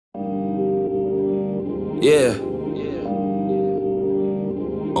Yeah.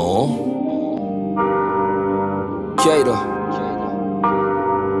 Cata.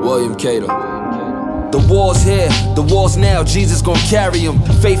 William Cata. The war's here, the war's now, Jesus gon' carry him.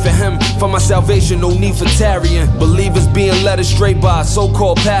 Faith in him, for my salvation, no need for tarrying. Believers being led astray by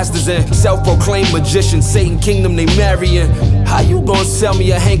so-called pastors and self-proclaimed magicians. Satan kingdom they marrying. How you gon' sell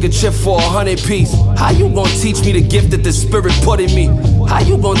me a handkerchief for 100 piece? How you gon' teach me the gift that the Spirit put in me? How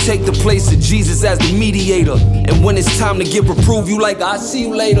you gon' take the place of Jesus as the mediator? And when it's time to get reproved, you like, I'll see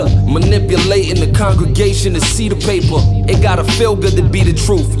you later. Manipulating the congregation to see the paper. It gotta feel good to be the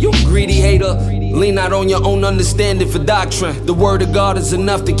truth. You greedy hater. Lean out on your own understanding for doctrine. The word of God is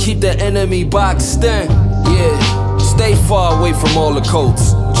enough to keep the enemy boxed in. Yeah, stay far away from all the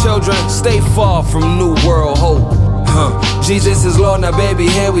cults. Children, stay far from New World Hope. Jesus is Lord, now baby,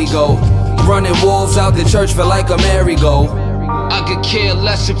 here we go. Running wolves out the church feel like a merry-go. I could care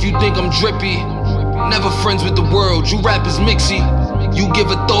less if you think I'm drippy. Never friends with the world, you rappers mixy. You give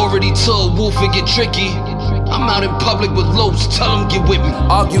authority to a wolf and get tricky. I'm out in public with lopes, tell them get with me.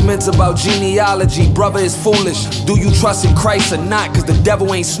 Arguments about genealogy, brother, is foolish. Do you trust in Christ or not? Cause the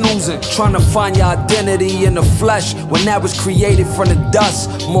devil ain't snoozing. Trying to find your identity in the flesh when that was created from the dust.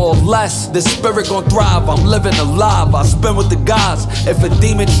 More or less, the spirit gon' thrive. I'm living alive, I spin with the gods. If a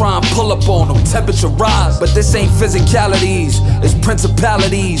demon try and pull up on them, temperature rise. But this ain't physicalities, it's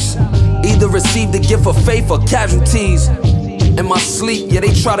principalities. Either receive the gift of faith or casualties. In my sleep, yeah,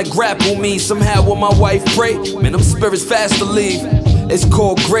 they try to grapple me. Somehow when my wife pray, man, them spirits fast to leave. It's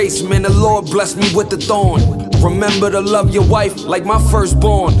called grace, man, the Lord blessed me with the thorn. Remember to love your wife like my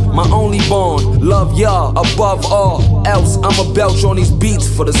firstborn, my only born. Love y'all above all else. I'ma belch on these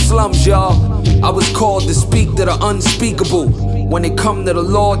beats for the slums, y'all. I was called to speak to the unspeakable. When it come to the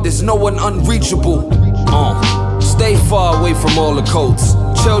Lord, there's no one unreachable. Stay far away from all the cults.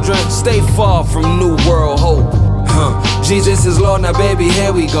 Children, stay far from New World Hope. Jesus is Lord, now baby,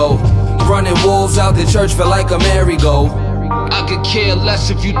 here we go. Running wolves out the church feel like a merry-go. I could care less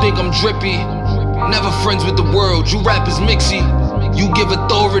if you think I'm drippy. Never friends with the world, you rappers mixy. You give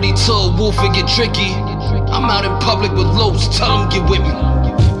authority to a wolf and get tricky. I'm out in public with lopes, tell them get with me.